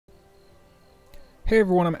Hey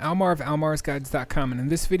everyone, I'm Almar of almarsguides.com, and in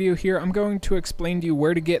this video here I'm going to explain to you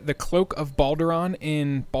where to get the Cloak of Balduran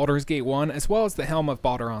in Baldur's Gate 1 as well as the Helm of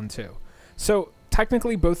Balduran 2. So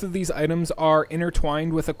technically both of these items are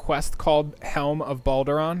intertwined with a quest called Helm of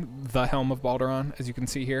Balduran, the Helm of Balduran, as you can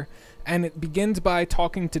see here. And it begins by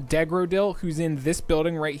talking to Degrodil, who's in this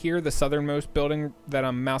building right here, the southernmost building that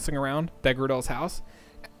I'm mousing around, Degrodil's house,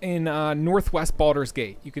 in northwest Baldur's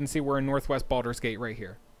Gate. You can see we're in northwest Baldur's Gate right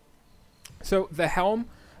here. So the Helm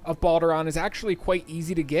of Balduran is actually quite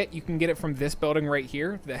easy to get. You can get it from this building right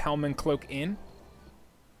here, the Helm and Cloak Inn.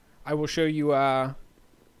 I will show you where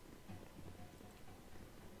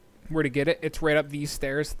to get it. It's right up these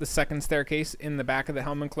stairs, the second staircase in the back of the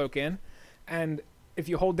Helm and Cloak Inn. And if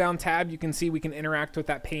you hold down tab, you can see we can interact with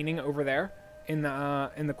that painting over there in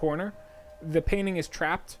the corner. The painting is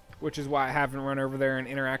trapped, which is why I haven't run over there and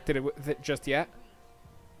interacted with it just yet.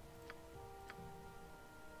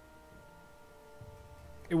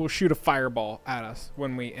 It will shoot a fireball at us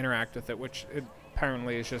when we interact with it, which it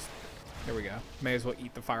apparently is just... There we go. May as well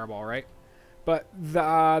eat the fireball, right? But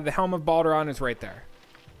the Helm of Balduran is right there.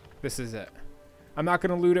 This is it. I'm not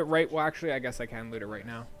going to loot it right... Well, actually, I guess I can loot it right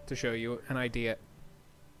now to show you and ID it.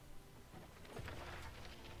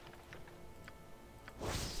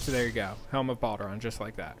 So there you go. Helm of Balduran, just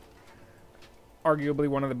like that. Arguably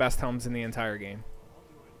one of the best helms in the entire game.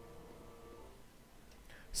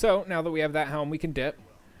 So, now that we have that helm, we can dip.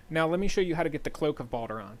 Now, let me show you how to get the Cloak of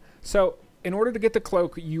Balduran. So, in order to get the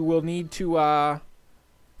cloak, you will need to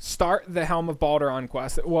start the Helm of Balduran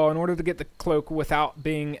quest. Well, in order to get the cloak without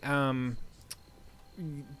being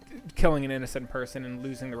killing an innocent person and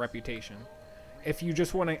losing the reputation. If you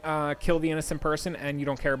just want to kill the innocent person and you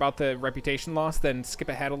don't care about the reputation loss, then skip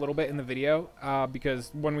ahead a little bit in the video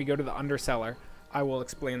because when we go to the Undercellar, I will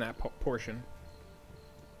explain that portion.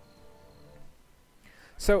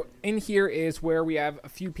 So in here is where we have a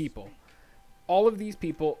few people. All of these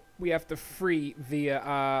people we have to free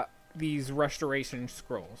via these restoration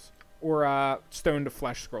scrolls, or stone to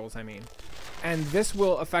flesh scrolls, I mean. And this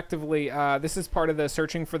will effectively, this is part of the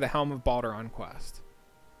searching for the Helm of Balduran quest.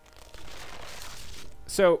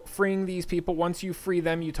 So freeing these people, once you free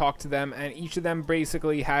them, you talk to them, and each of them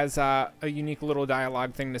basically has a unique little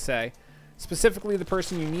dialogue thing to say. Specifically, the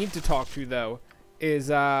person you need to talk to, though,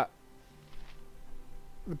 is...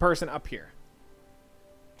 the person up here.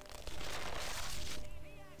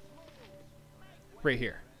 Right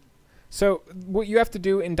here. So what you have to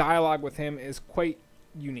do in dialogue with him is quite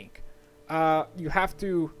unique. You have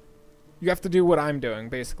to do what I'm doing,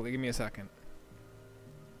 basically. Give me a second.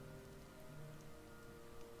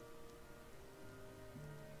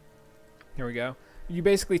 Here we go. You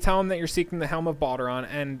basically tell him that you're seeking the Helm of Balduran,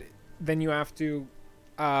 and then you have to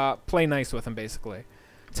play nice with him, basically.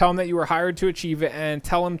 Tell him that you were hired to achieve it, and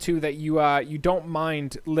tell him too that you don't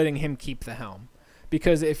mind letting him keep the helm,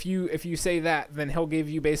 because if you say that, then he'll give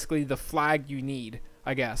you basically the flag you need,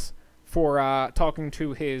 I guess, for talking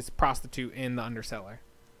to his prostitute in the Undercellar.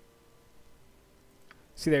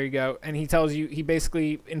 See, there you go, and he tells you, he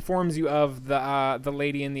basically informs you of the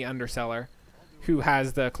lady in the Undercellar, who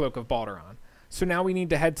has the Cloak of Balduran. So now we need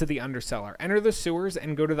to head to the Undercellar. Enter the sewers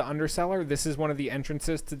and go to the Undercellar. This is one of the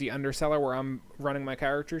entrances to the Undercellar where I'm running my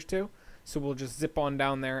characters to. So we'll just zip on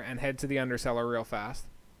down there and head to the Undercellar real fast.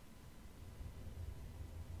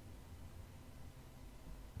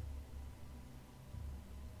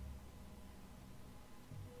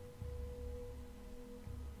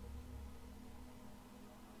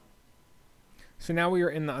 So now we are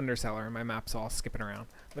in the Undercellar and my map's all skipping around.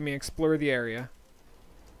 Let me explore the area,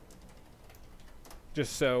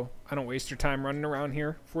 just so I don't waste your time running around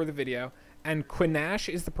here for the video. And Quinash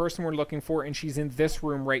is the person we're looking for, and she's in this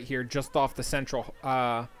room right here, just off the central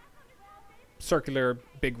circular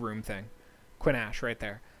big room thing. Quinash right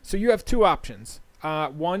there. So you have two options.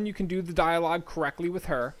 One, you can do the dialogue correctly with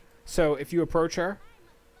her. So if you approach her,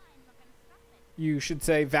 you should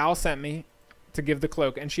say, Val sent me to give the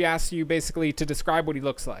cloak, and she asks you basically to describe what he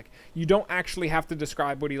looks like. You don't actually have to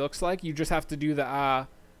describe what he looks like. You just have to do the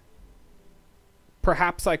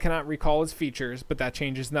perhaps I cannot recall his features, but that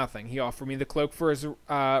changes nothing. He offered me the cloak for his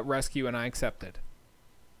rescue, and I accepted.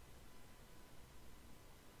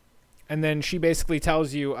 And then she basically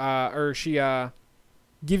tells you, or she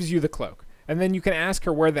gives you the cloak. And then you can ask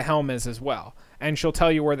her where the helm is as well. And she'll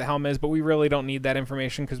tell you where the helm is, but we really don't need that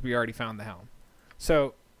information because we already found the helm.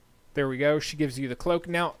 So, there we go. She gives you the cloak.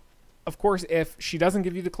 Now, of course, if she doesn't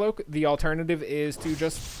give you the cloak, the alternative is to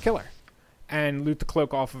just kill her and loot the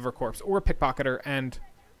cloak off of her corpse, or pickpocket her and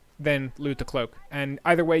then loot the cloak. And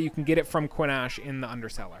either way, you can get it from Quinash in the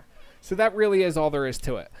Undercellar. So that really is all there is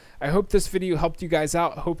to it. I hope this video helped you guys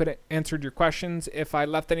out. I hope it answered your questions. If I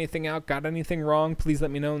left anything out, got anything wrong, please let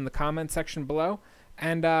me know in the comment section below.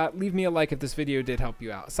 And leave me a like if this video did help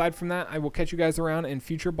you out. Aside from that, I will catch you guys around in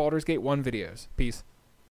future Baldur's Gate 1 videos. Peace.